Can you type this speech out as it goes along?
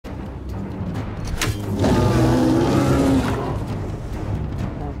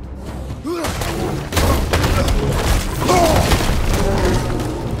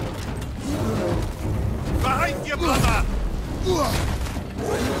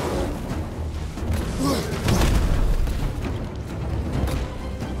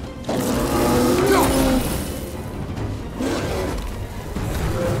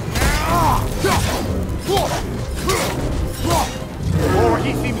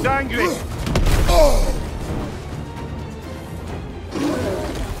seems angry.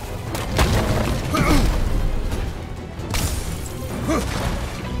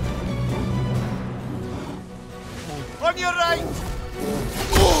 On your right!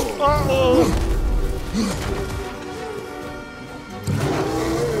 Uh-oh!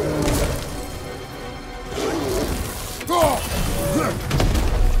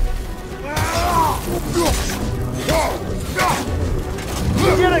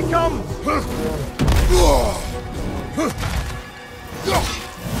 Here it comes!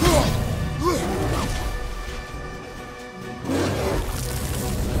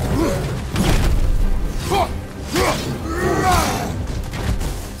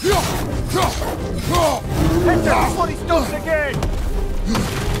 Hit him before he stops again!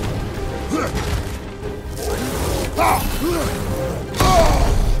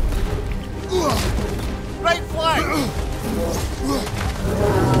 Right flank!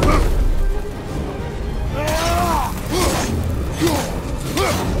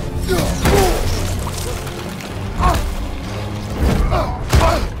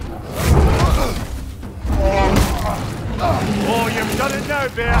 Oh, you've done it now,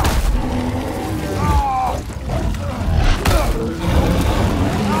 Bear!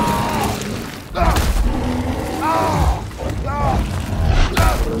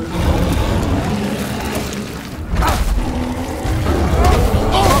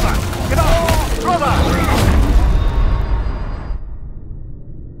 Get up! Brother!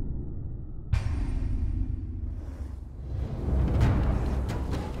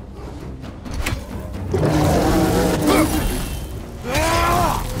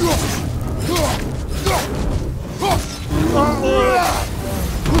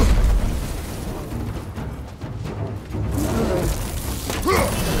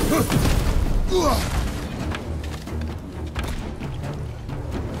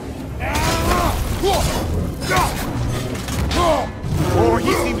 Oh,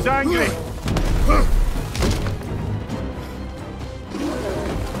 he seems angry.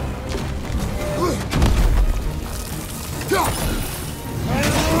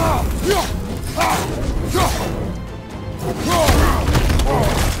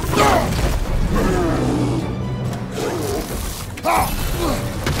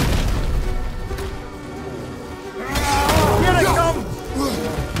 Here it comes!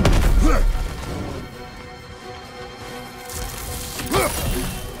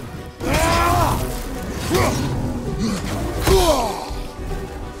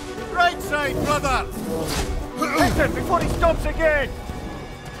 Right side, brother! Hit him before he stops again!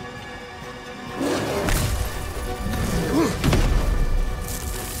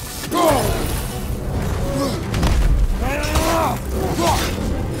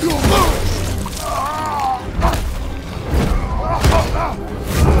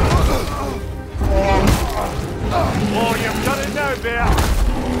 Oh, you've done it now, Bear!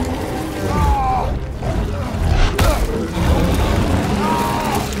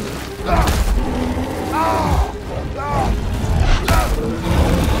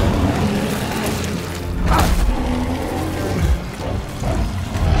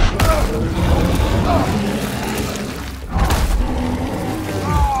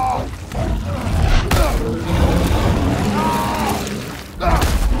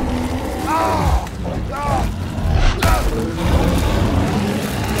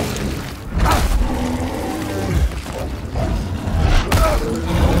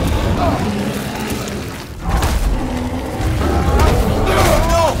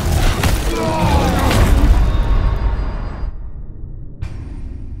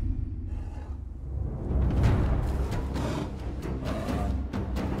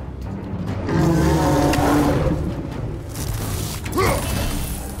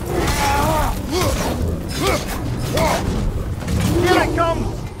 Here it comes!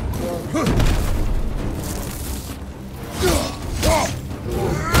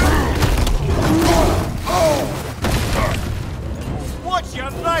 Watch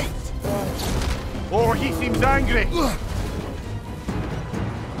your right! Oh, he seems angry.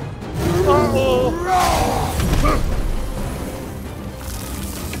 Uh-oh!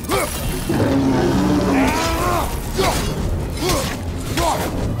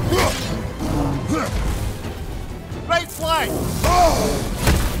 Right flank!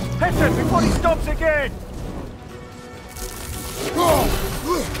 Hit him before he stops again!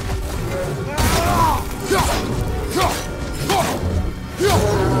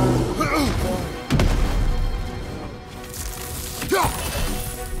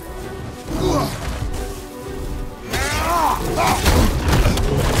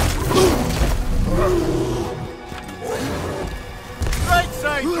 Right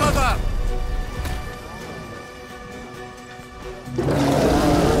side, brother!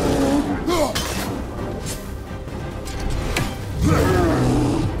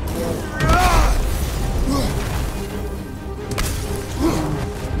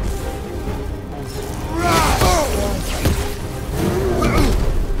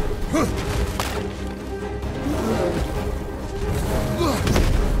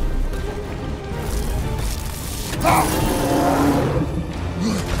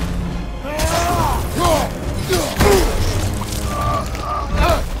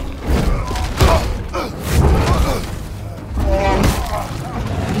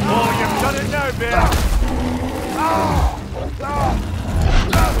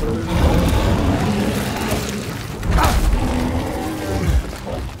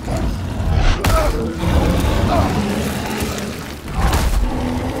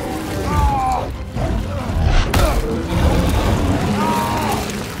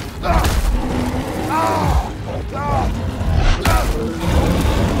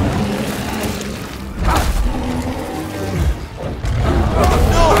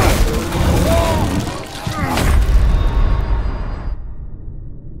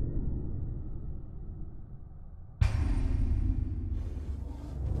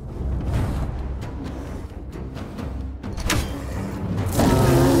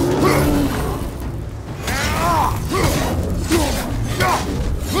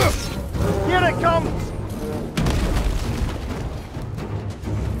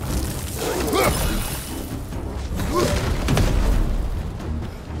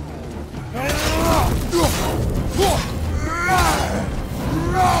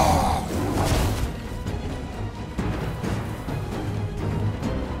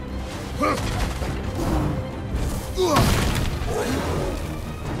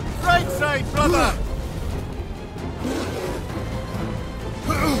 Right side, brother!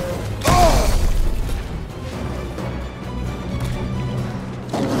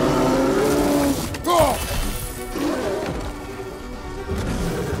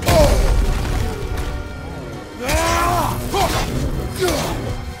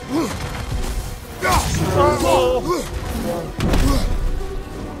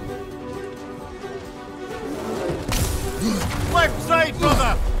 Left side,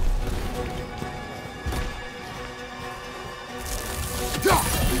 brother!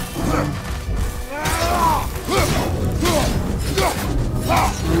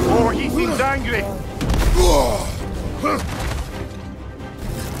 Oh, he seems angry.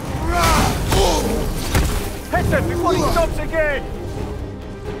 Hit him before he stops again.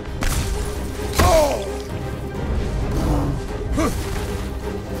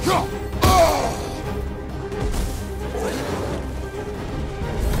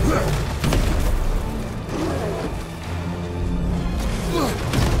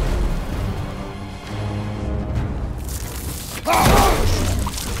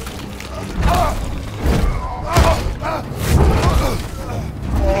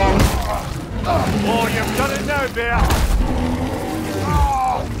 Oh, you've done it now, Bear.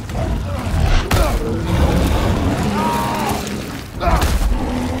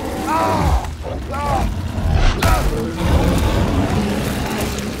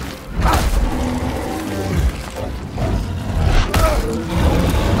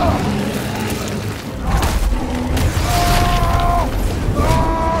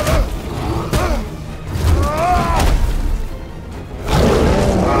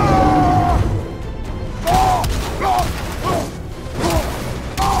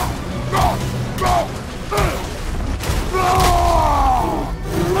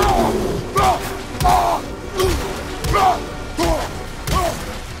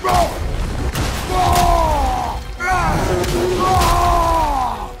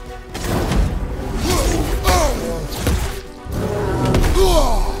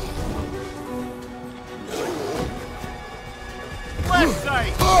 Left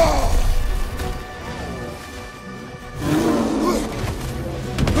side!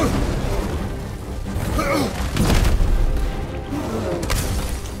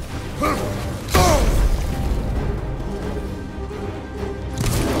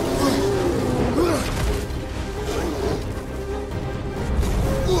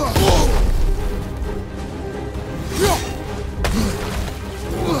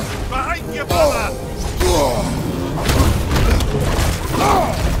 Behind you, brother!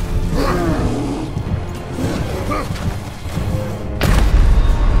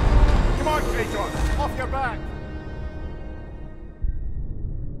 Come on, Kratos! Off your back!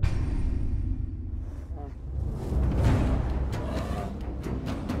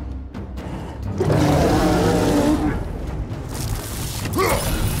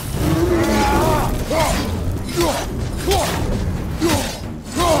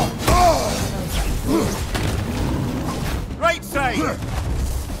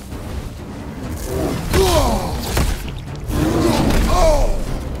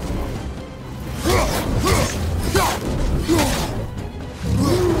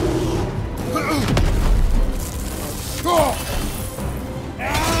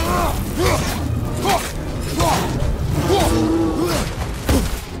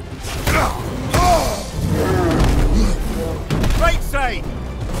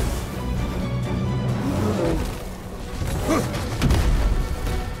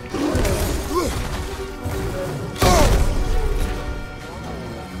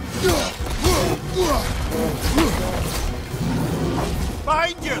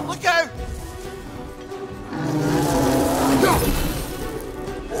 Behind you! Look out!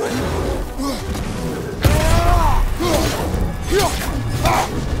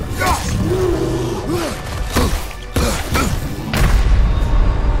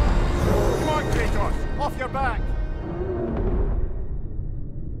 Come on, Kratos! Off your back!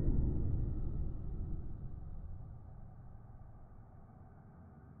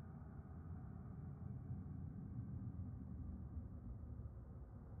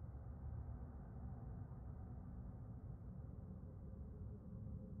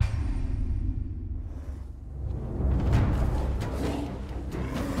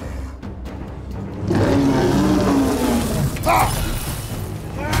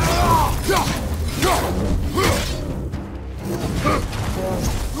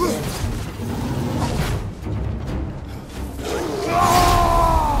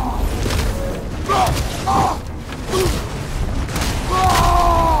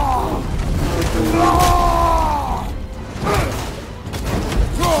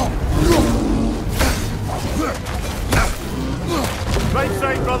 Right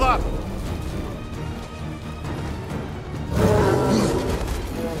side, brother!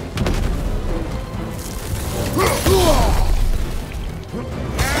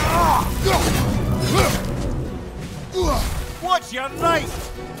 Watch your right!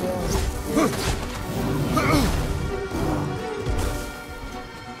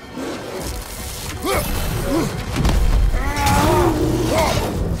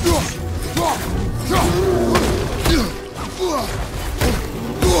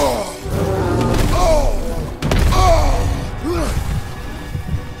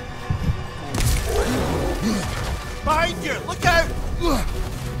 Behind you! Look out!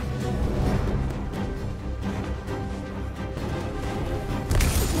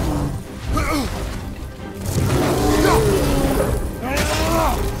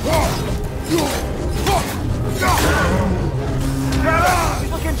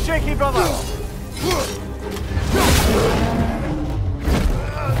 He's looking shaky, brother!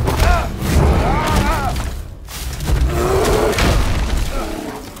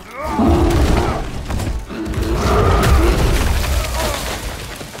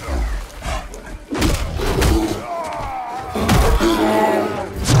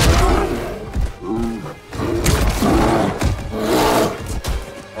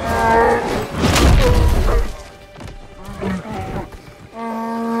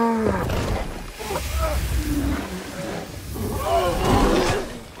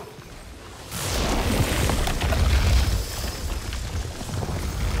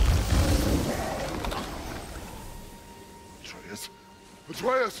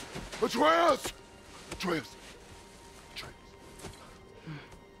 Atreus! Atreus! Atreus! Atreus!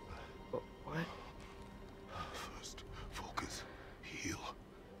 What? First, focus. Heal.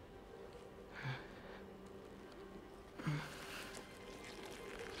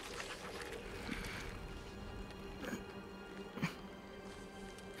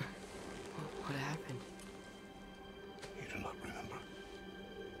 What happened? You do not remember.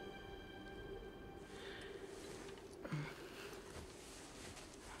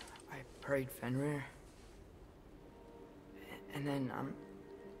 I prayed Fenrir. And then I'm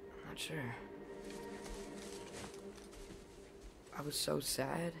not sure. I was so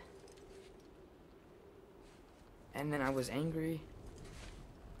sad. And then I was angry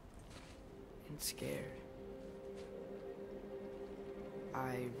and scared.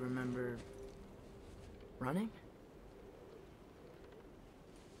 I remember running.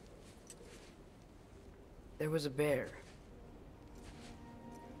 There was a bear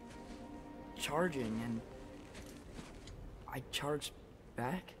charging, and I charged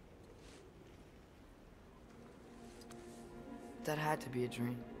back. That had to be a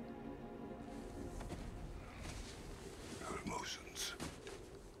dream. Your emotions.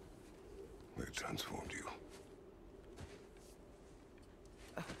 They transformed you.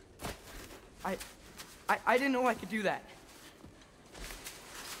 I didn't know I could do that.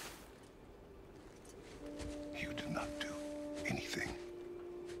 You did not do anything.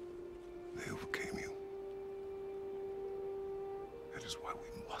 They overcame you. That is why we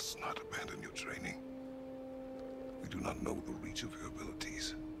must not abandon your training. We do not know the reach of your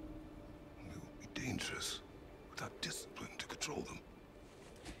abilities. They will be dangerous without discipline to control them.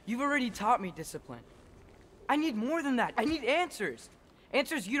 You've already taught me discipline. I need more than that. I need answers.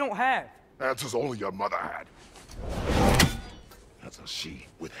 Answers you don't have. Answers only your mother had. Answers she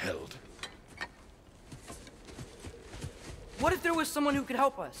withheld. What if there was someone who could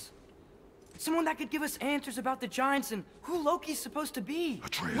help us? Someone that could give us answers about the giants and who Loki's supposed to be.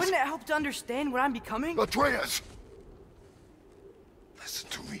 Atreus. Wouldn't it help to understand what I'm becoming? Atreus! Listen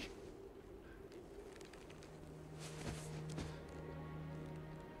to me.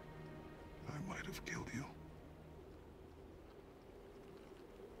 I might have killed you.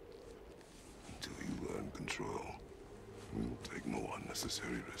 Until you learn control, we will take no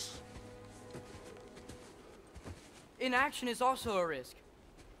unnecessary risks. Inaction is also a risk.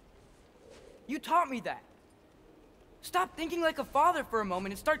 You taught me that. Stop thinking like a father for a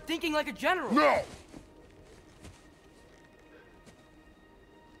moment and start thinking like a general. No!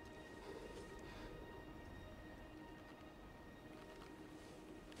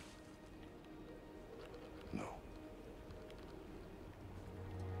 No.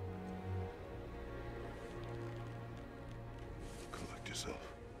 Collect yourself.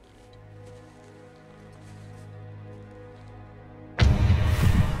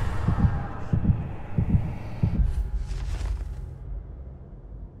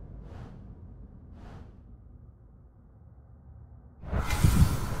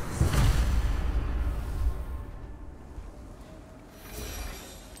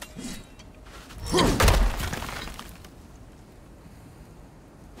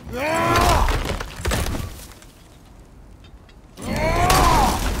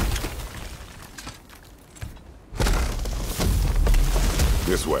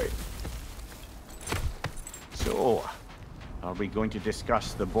 This way. So, are we going to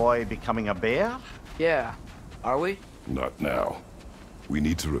discuss the boy becoming a bear? Yeah, are we? Not now. We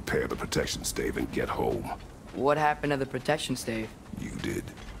need to repair the protection stave and get home. What happened to the protection stave? You did.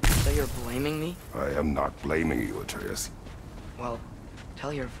 So you're blaming me? I am not blaming you, Atreus. Well,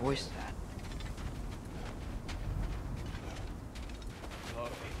 tell your voice that.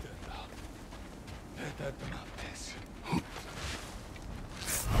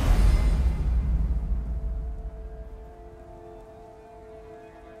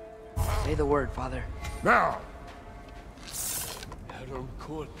 Say the word, Father. Now!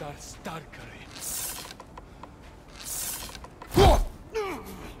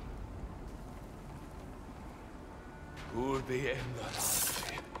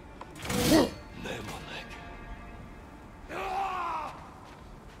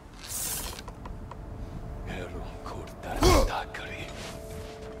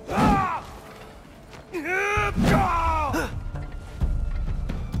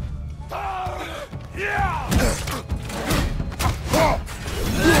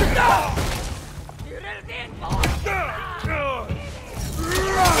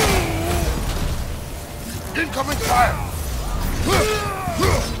 Incoming fire!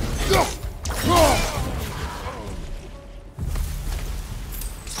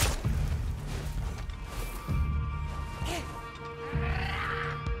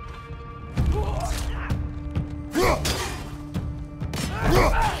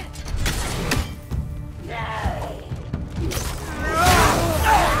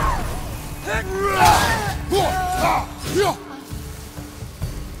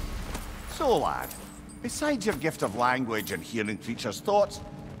 So, lad, besides your gift of language and hearing creatures' thoughts,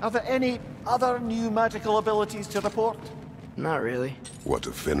 are there any other new magical abilities to report? Not really. What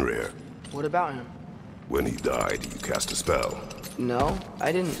of Fenrir? What about him? When he died, you cast a spell. No,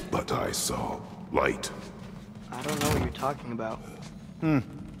 I didn't. But I saw light. I don't know what you're talking about.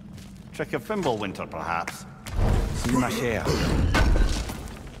 Trick of Fimbulwinter, perhaps? See my share.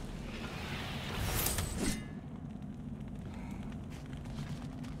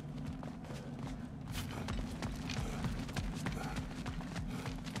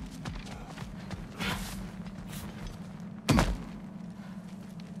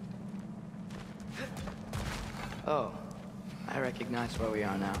 Oh, I recognize where we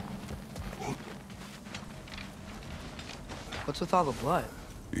are now. What's with all the blood?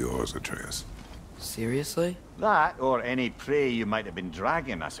 Yours, Atreus. Seriously? That, or any prey you might have been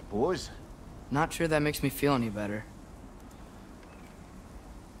dragging, I suppose. Not sure that makes me feel any better.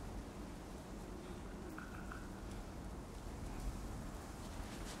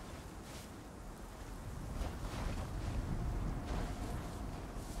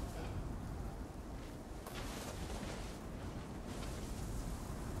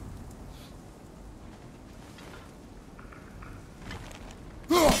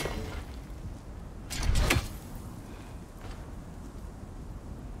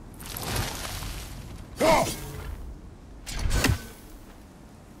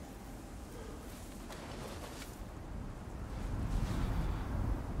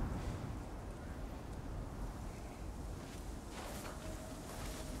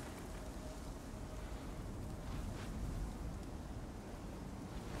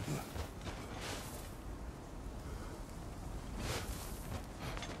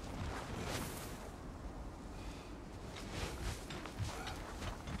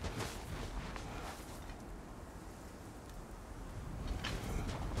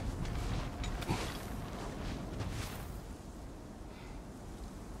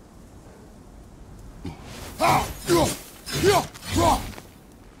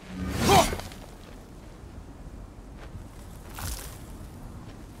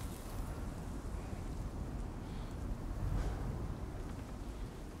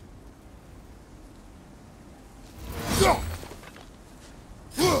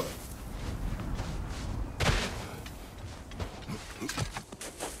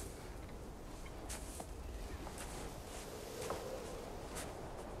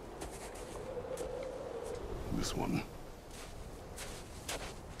 This one.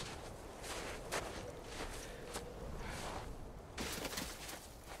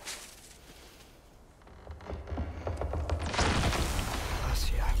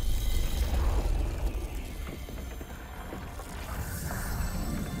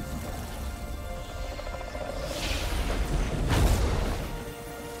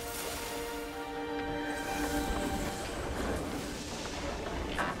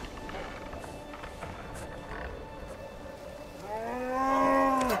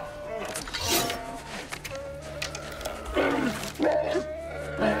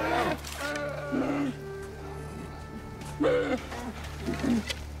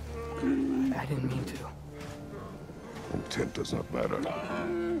 I didn't mean to. Intent does not matter.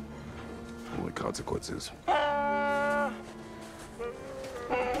 Only consequences.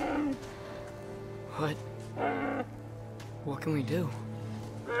 What? What can we do?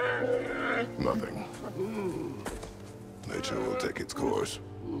 Nothing. Nature will take its course.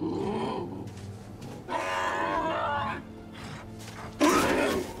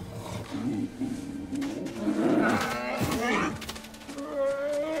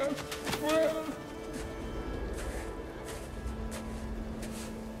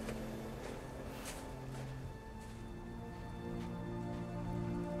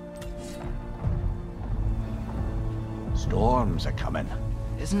 Storms are coming.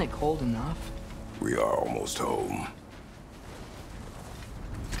 Isn't it cold enough? We are almost home.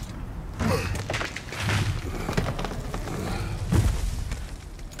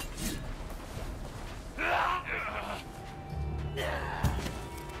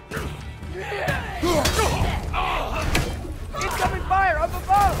 Incoming fire up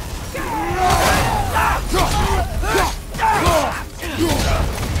above!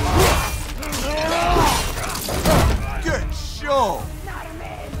 Good show!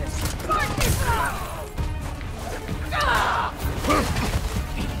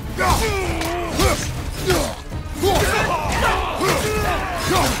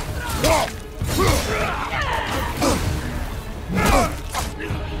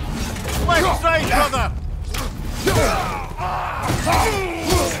 Left side, brother!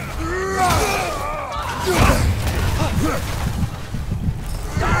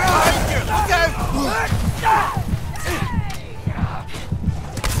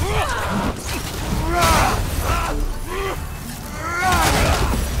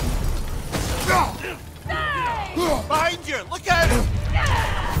 Behind you! Look out!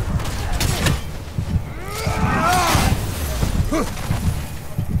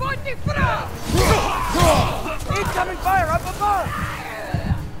 Behind you! Look out! Incoming fire up above!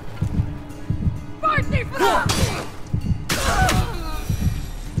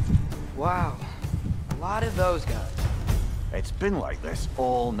 Wow. A lot of those guys. It's been like this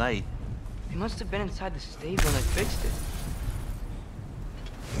all night. They must have been inside the stave when I fixed it.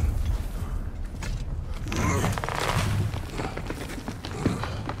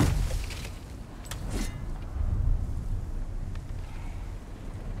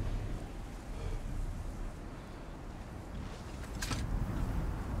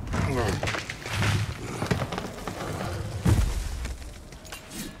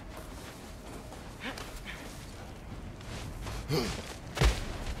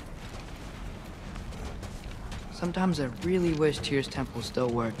 Sometimes I really wish Tyr's temple still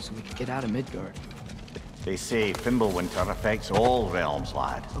worked so we could get out of Midgard. They say Fimbulwinter affects all realms,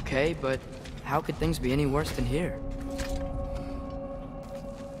 lad. Okay, but how could things be any worse than here?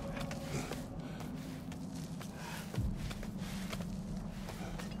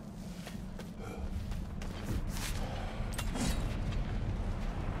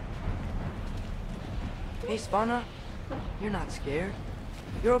 Hey, Svanna, you're not scared.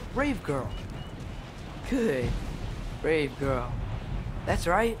 You're a brave girl. Good. Brave girl. That's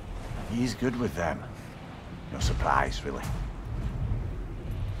right. He's good with them. No surprise, really.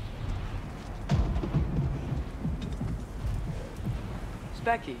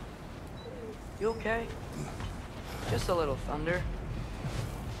 Specky, you okay? Just a little thunder.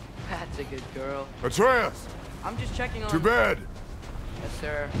 That's a good girl. Atreus! I'm just checking on... To bed! Yes,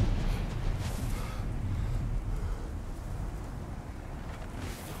 sir.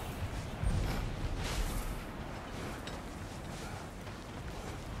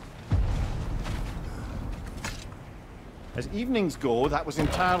 As evenings go, that was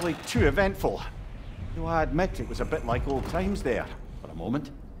entirely too eventful. Though I admit it was a bit like old times there, for a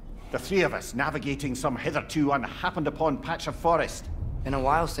moment. The three of us navigating some hitherto unhappened-upon patch of forest. Been a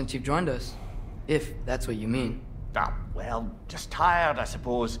while since you've joined us. If that's what you mean. Ah, well, just tired, I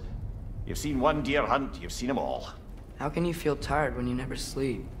suppose. You've seen one deer hunt, you've seen them all. How can you feel tired when you never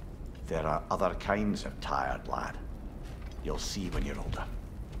sleep? There are other kinds of tired, lad. You'll see when you're older.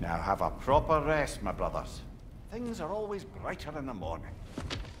 Now have a proper rest, my brothers. Things are always brighter in the morning.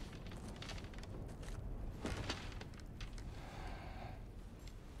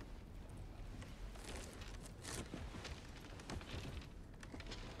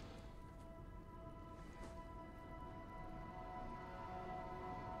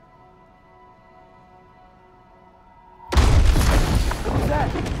 What was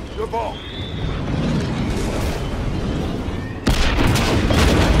that? Your ball.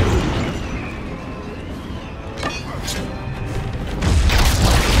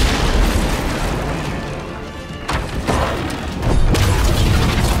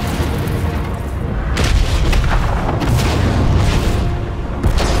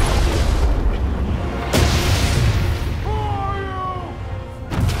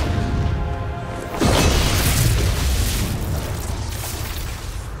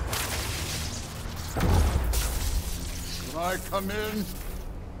 I come in?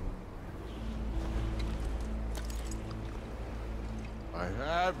 I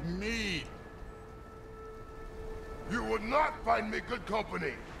have need. You would not find me good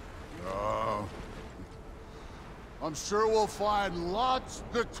company. No. I'm sure we'll find lots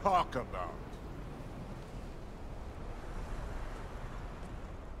to talk about.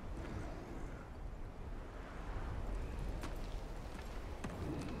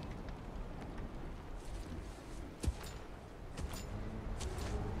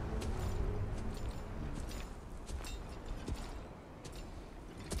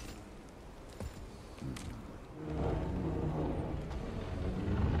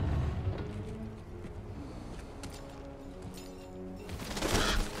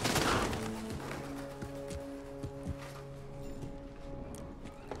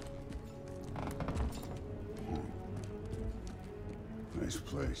 Nice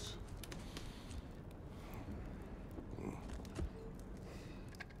place.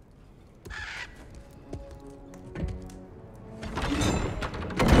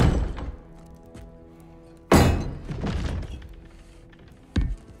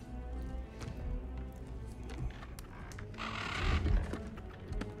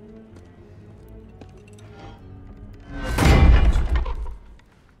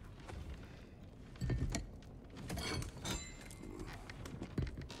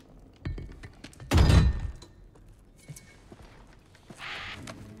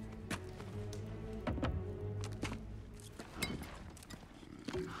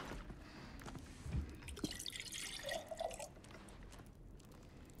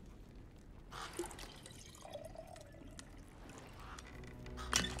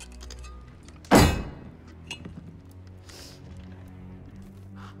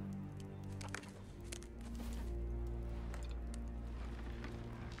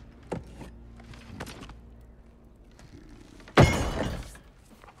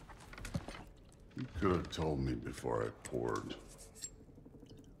 You could have told me before I poured.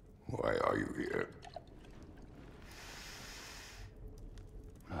 Why are you here?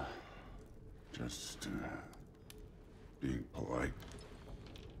 Just, being polite.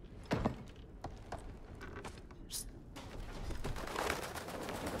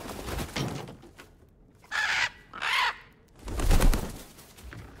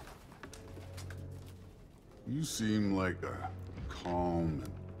 You seem like a calm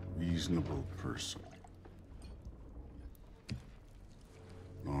and reasonable person.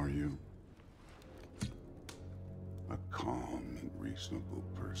 Are you? A calm and reasonable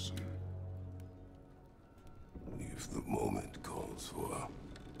person. If the moment calls for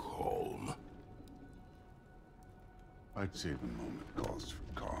calm. I'd say the moment calls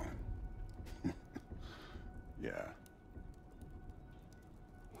for calm. Yeah.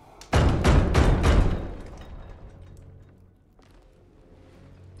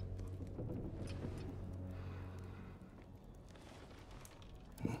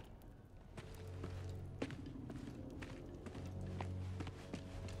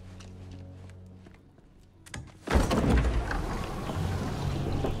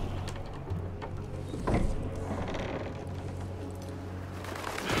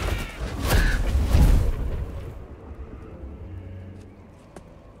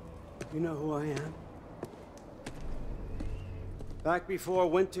 You know who I am? Back before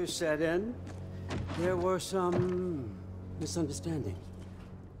winter set in, there were some misunderstandings.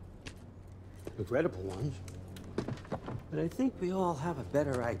 Regrettable ones. But I think we all have a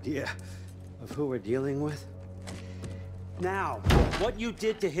better idea of who we're dealing with. Now, what you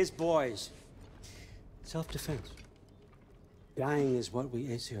did to his boys. Self-defense. Dying is what we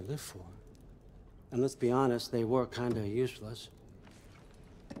Aesir live for. And let's be honest, they were kinda useless.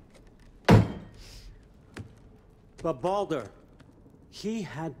 But Baldur, he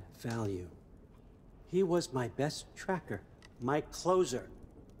had value. He was my best tracker, my closer.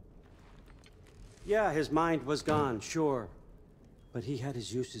 Yeah, his mind was gone, sure. But he had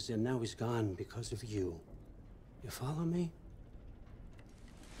his uses, and now he's gone because of you. You follow me?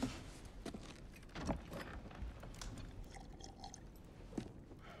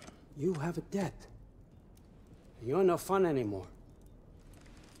 You have a debt. You're no fun anymore.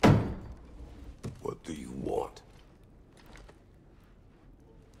 What do you want?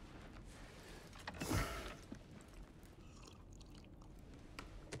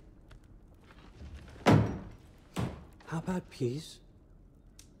 How about peace?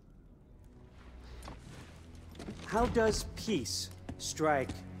 How does peace strike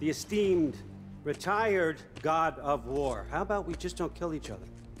the esteemed, retired god of war? How about we just don't kill each other?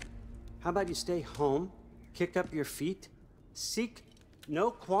 How about you stay home, kick up your feet, seek no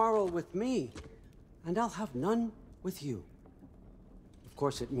quarrel with me, and I'll have none with you. Of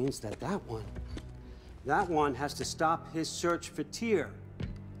course, it means that that one has to stop his search for Tyr.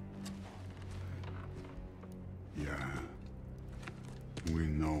 Yeah. We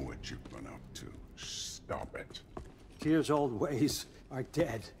know what you've been up to. Stop it. Tyr's old ways are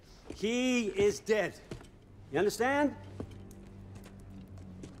dead. He is dead. You understand?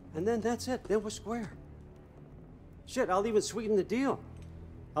 And then that's it. Then we're square. Shit, I'll even sweeten the deal.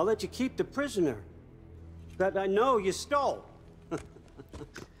 I'll let you keep the prisoner that I know you stole.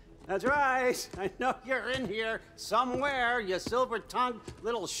 That's right. I know you're in here somewhere, you silver-tongued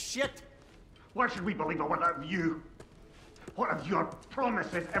little shit. Why should we believe a word out of you? What have your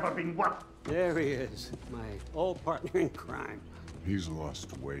promises ever been worth? There he is, my old partner in crime. He's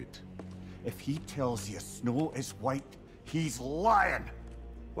lost weight. If he tells you snow is white, he's lying.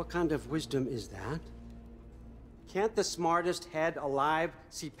 What kind of wisdom is that? Can't the smartest head alive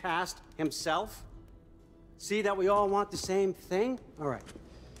see past himself? See that we all want the same thing? All right.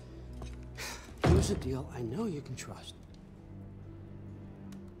 Here's a deal I know you can trust.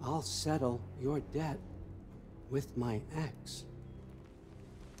 I'll settle your debt with my ex.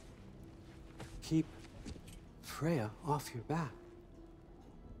 Keep Freya off your back.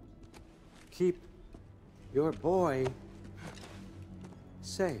 Keep your boy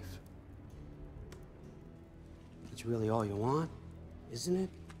safe. That's really all you want, isn't it?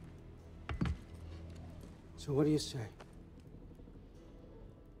 So what do you say?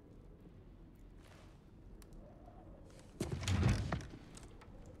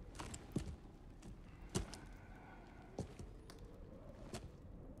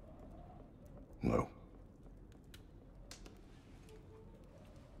 No.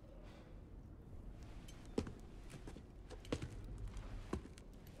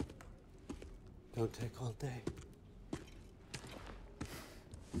 Don't take all day.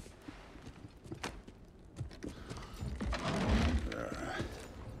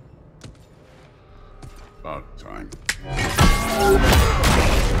 About time.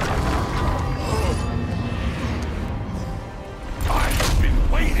 I've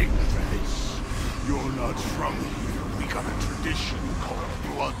been waiting for this. You're not from here. We got a tradition called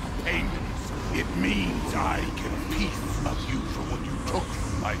blood payments. It means I get a piece of you for what you took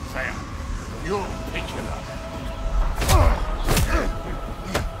from my family. You'll pick it up.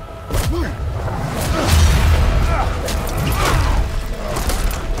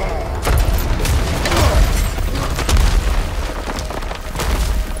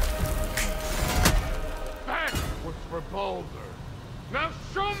 That was for Baldur. Now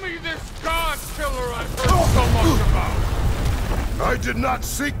show me this god killer I've heard so much about. I did not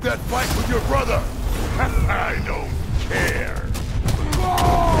seek that fight with your brother. I don't care.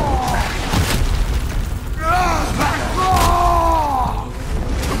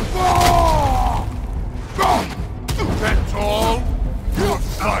 That's all? You're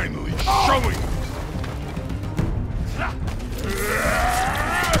finally showing it.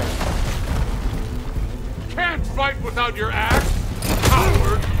 Can't fight without your axe,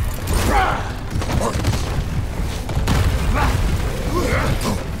 coward.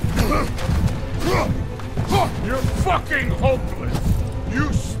 You're fucking hopeless.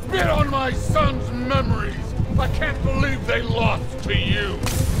 You spit on my son's memories. I can't believe they lost to you.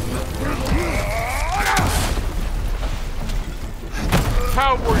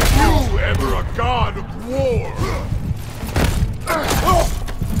 How were you ever a god of war?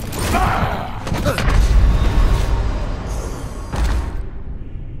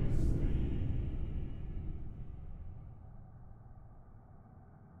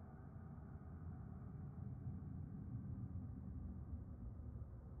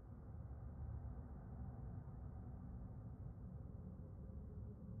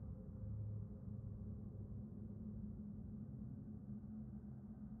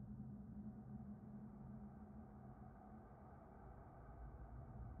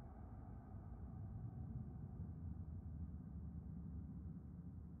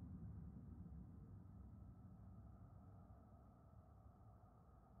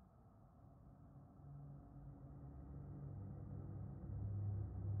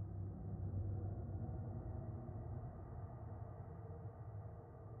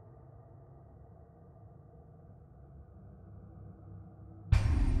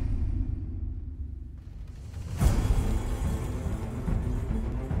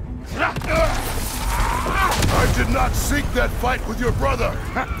 not seek that fight with your brother.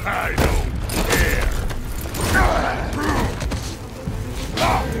 I don't care.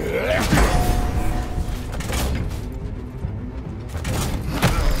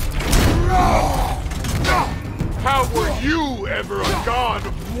 How were you ever a god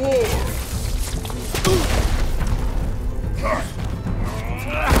of war?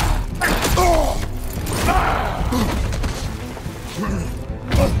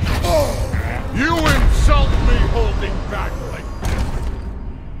 You insult me holding back like this.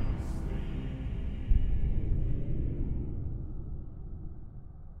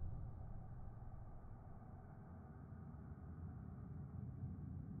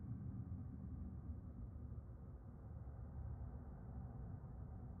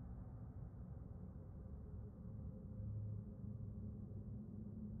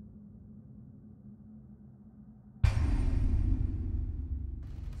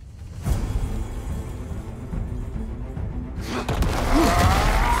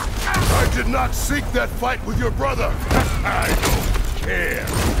 I did not seek that fight with your brother. I don't care.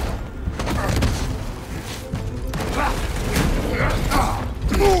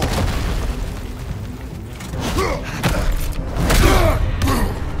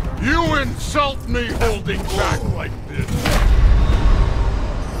 You insult me holding back like this.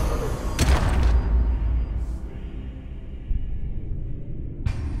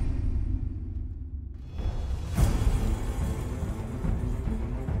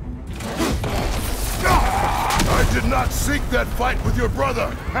 I did not seek that fight with your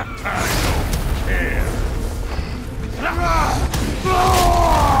brother. I don't care.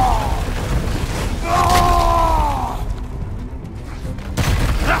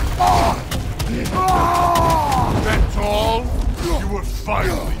 That's all? You were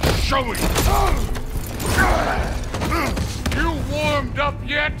finally showing. You warmed up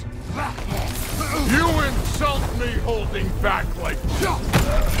yet? You insult me holding back like this.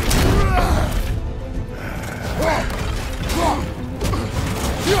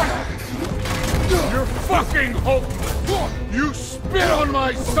 You're fucking hopeless! You spit on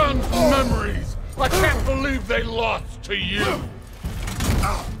my son's memories! I can't believe they lost to you!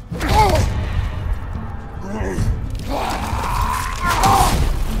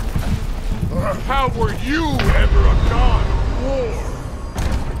 How were you ever a god of war?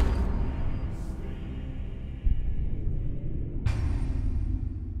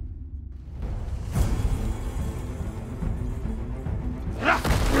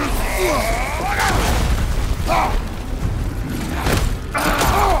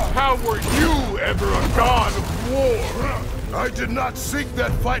 How were you ever a god of war? I did not seek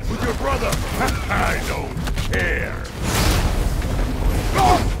that fight with your brother. I don't care.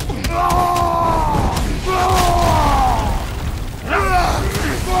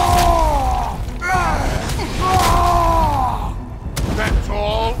 That's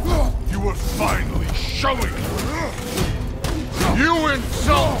all? You were finally showing it. You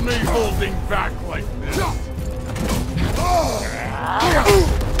insult me holding back like this.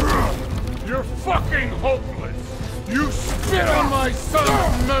 You're fucking hopeless! You spit on my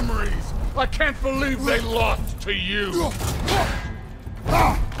son's memories! I can't believe they lost to you!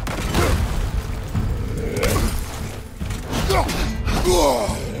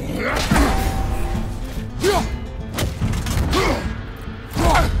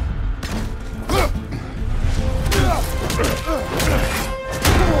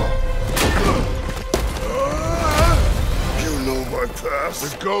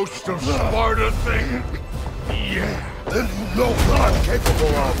 The ghost of Sparta thing? Yeah. Then you know what I'm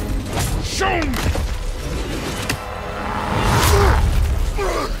capable of. Show me!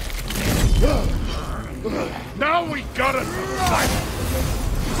 Now we gotta fight!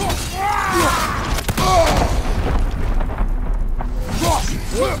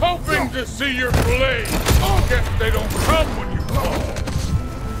 Was hoping to see your blade. Guess they don't come when you call.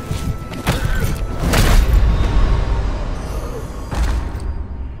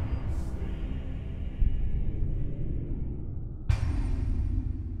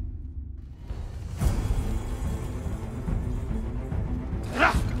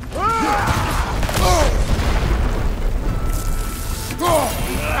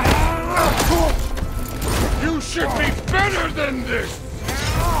 You should be better than this!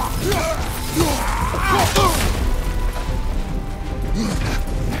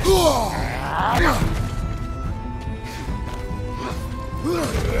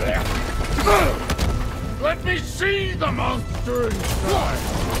 Let me see the monster inside!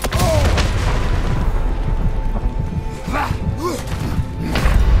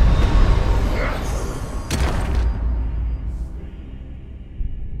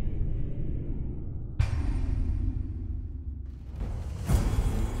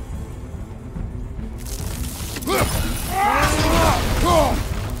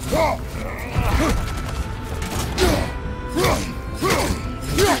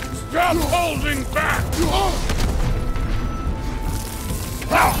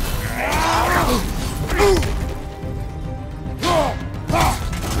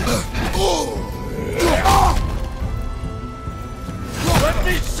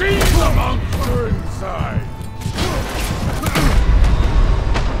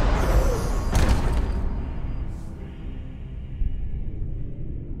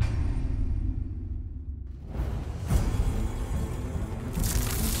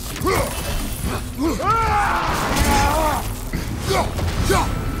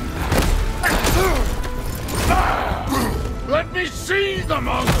 see the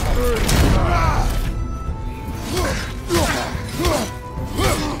monster inside!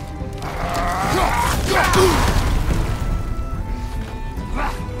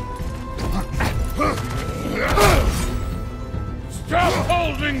 Stop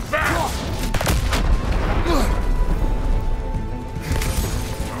holding back!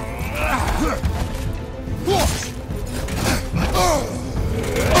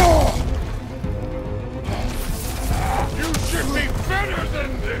 You should be better than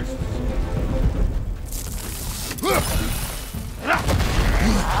this!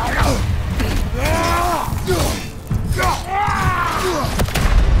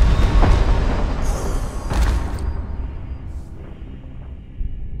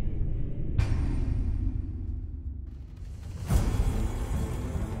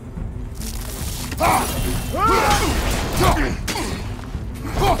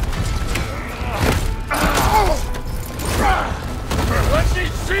 Let me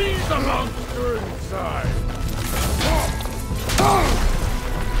see the monster inside!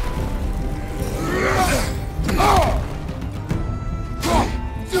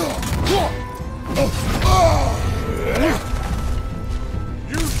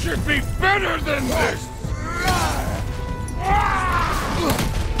 You should be better than this!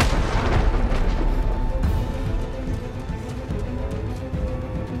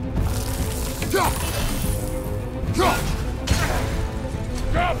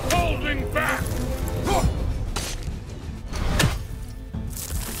 Stop holding back!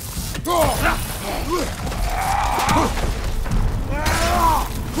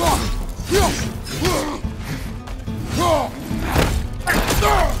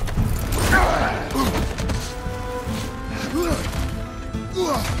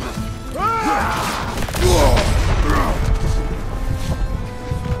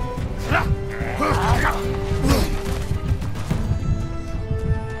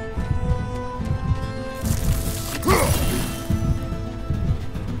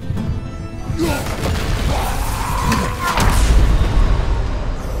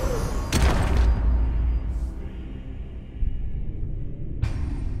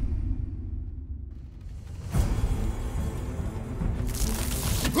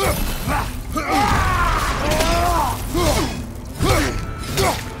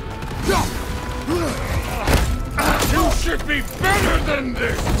 You should be better than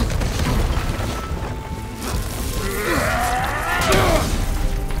this!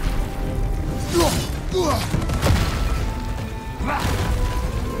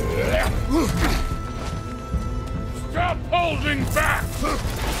 Stop holding back!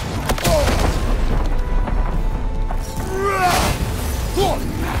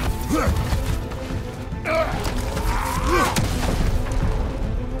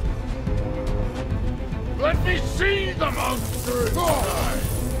 Let me see the monster inside!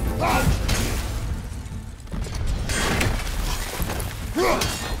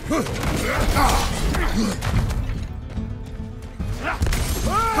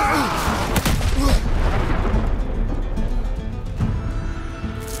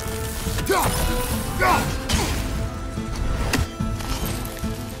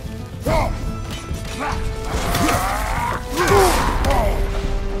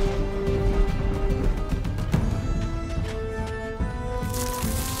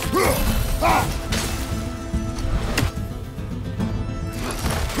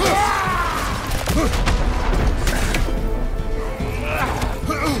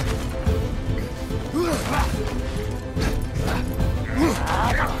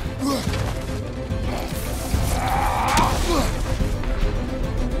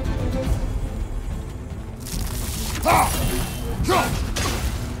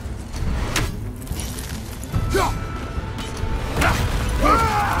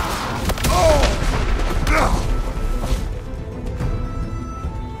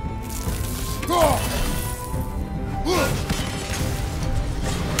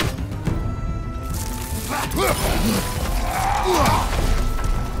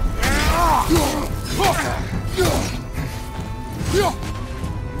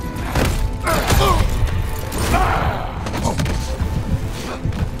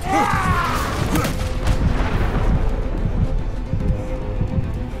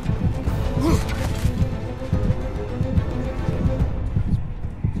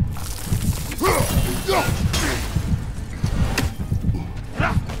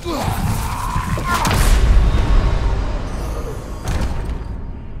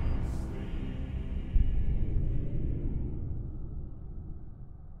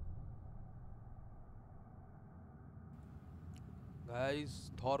 Guys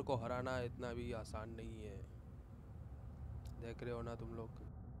Thor को हराना इतना भी आसान नहीं है। देख रहे हो ना तुम लोग।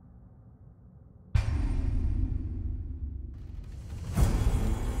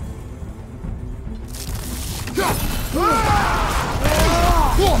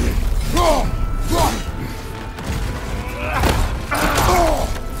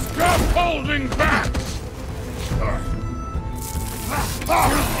 Stop holding back!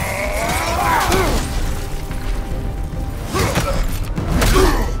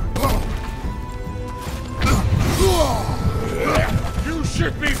 You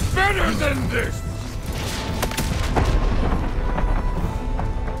should be better than this!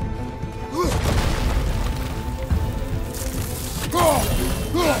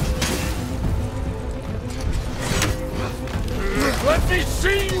 Let me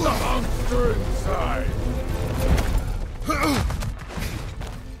see the monster inside!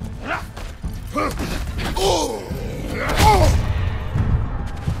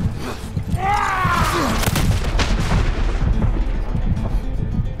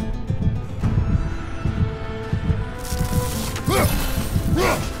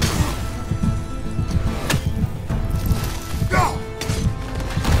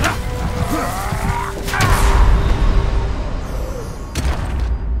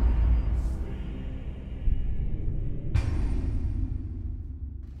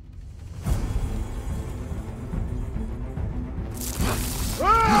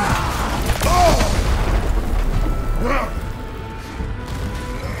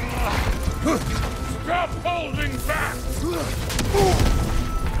 Stop holding back!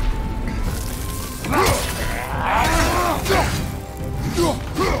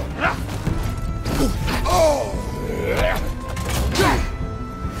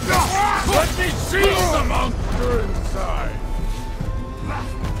 Let me see the monster inside!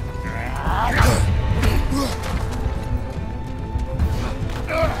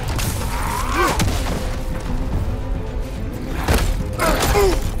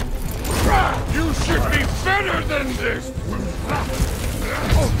 You should be better than this!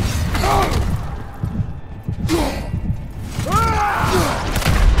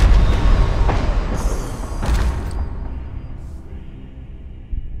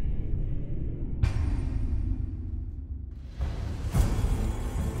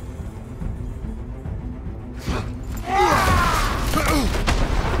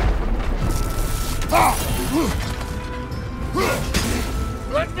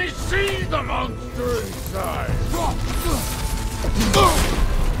 Let me see the monster inside!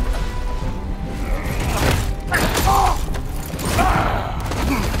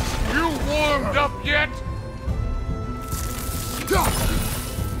 You warmed up yet?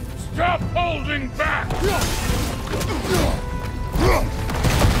 Stop holding back!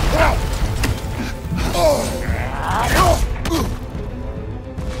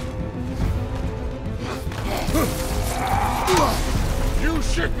 You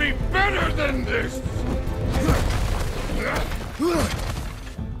should be better than this!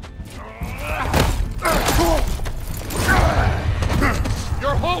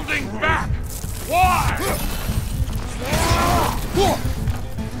 You're holding back! Why?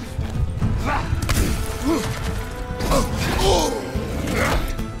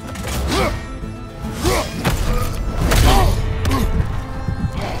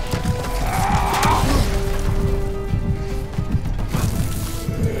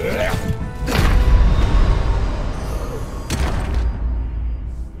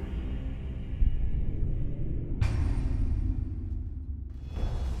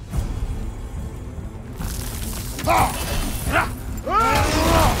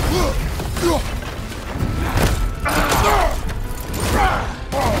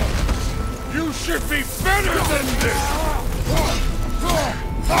 You should be better than this!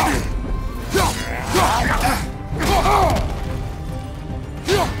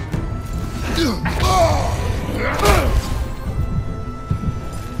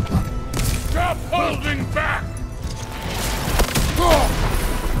 Stop holding back!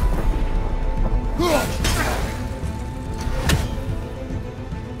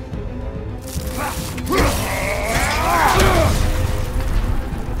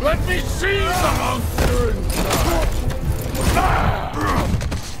 Let me see the monster inside!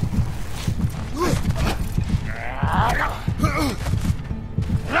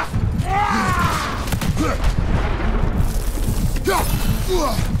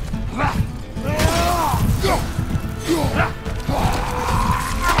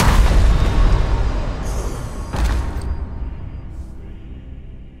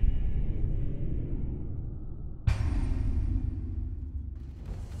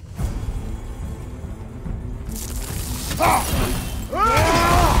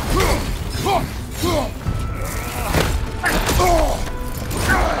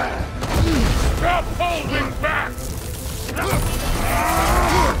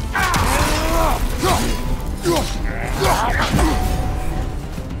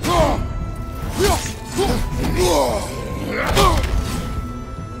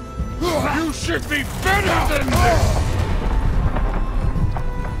 should be better than this!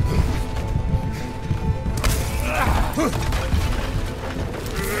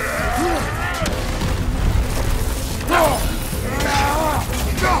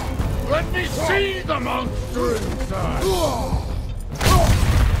 Let me see the monster inside!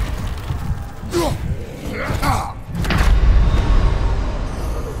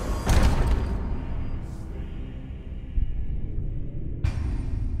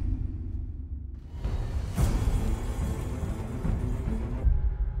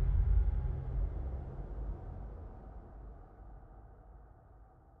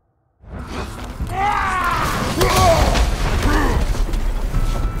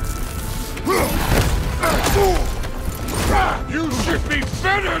 You should be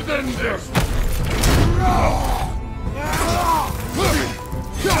better than this!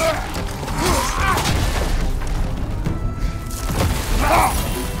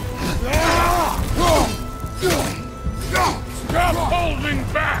 Stop holding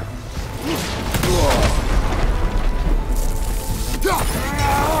back!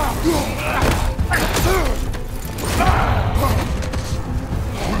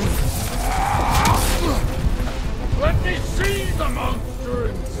 Let me see the monster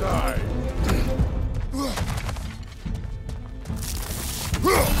inside!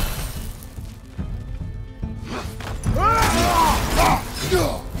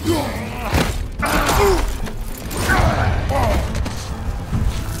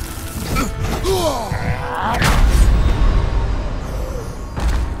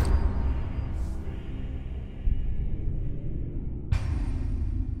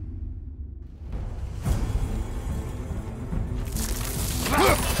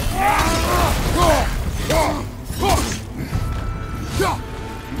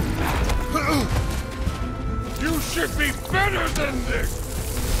 You should be better than this!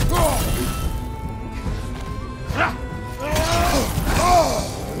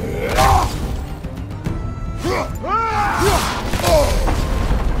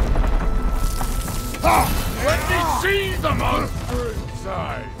 Let me see the monster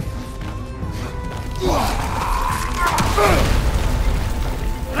inside!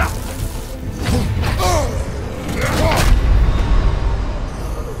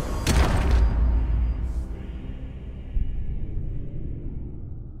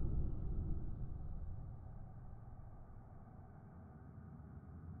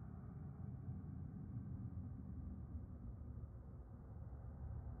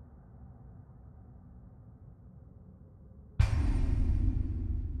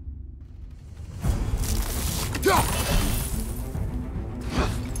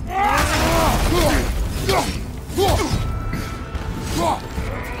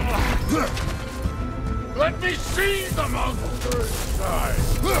 Let me see the monster inside!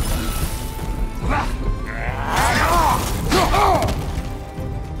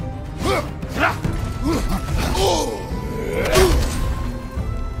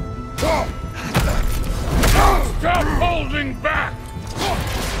 Stop holding back!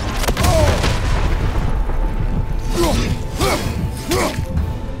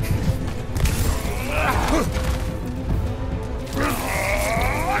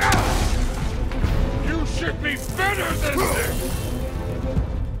 You should be better than this!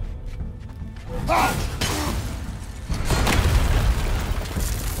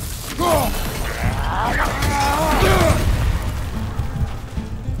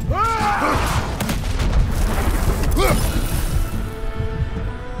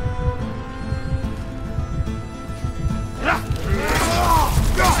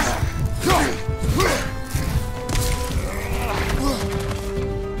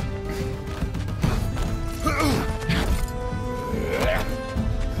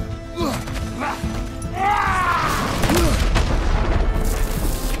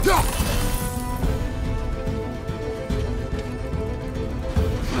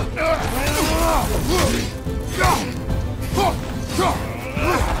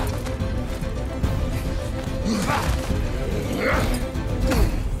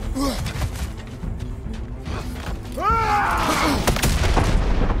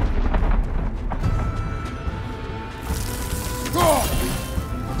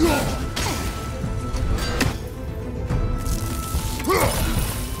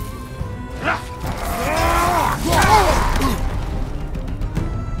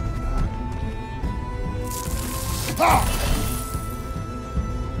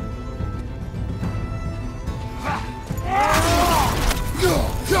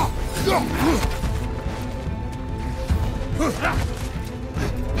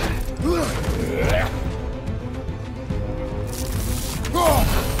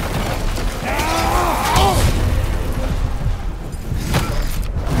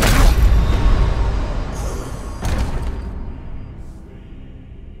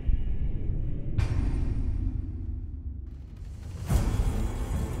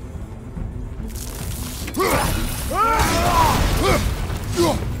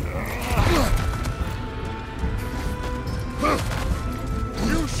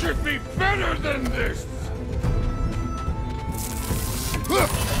 should be better than this!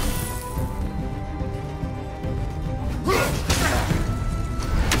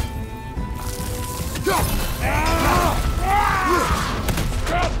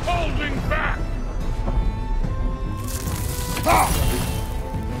 Stop holding back!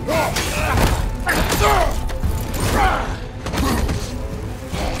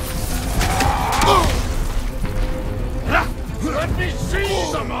 Let me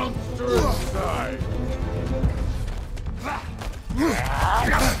see the monster inside!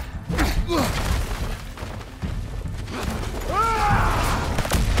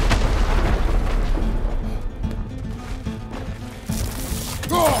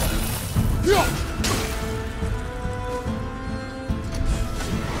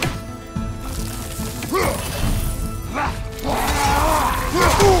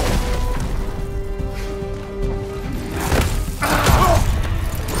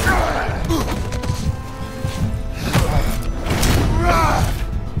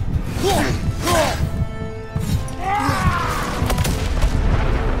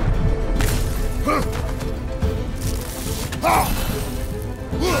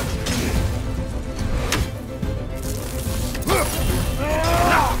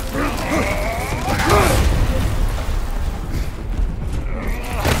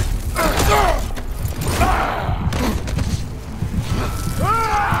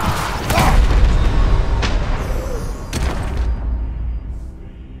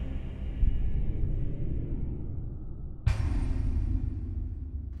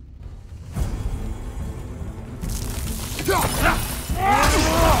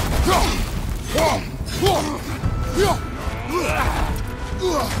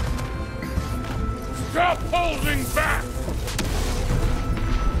 Stop holding back!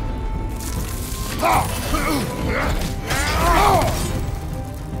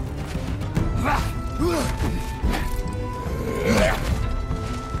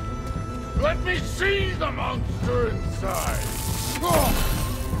 Let me see the monster inside!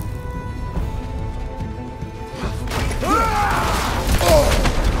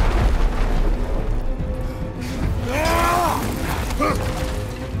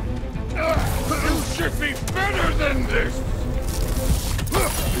 You should be better than this!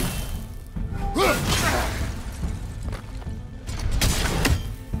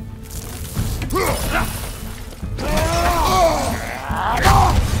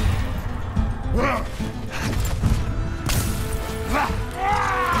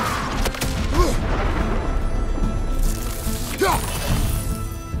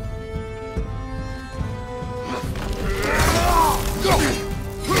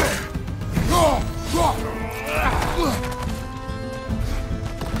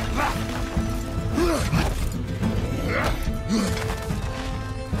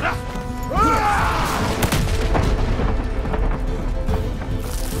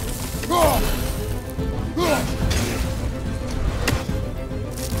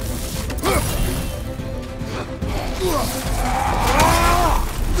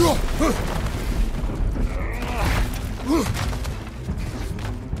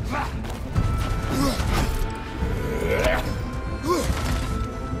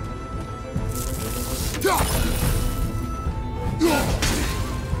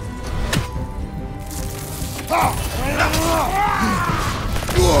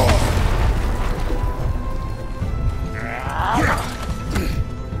 Ah!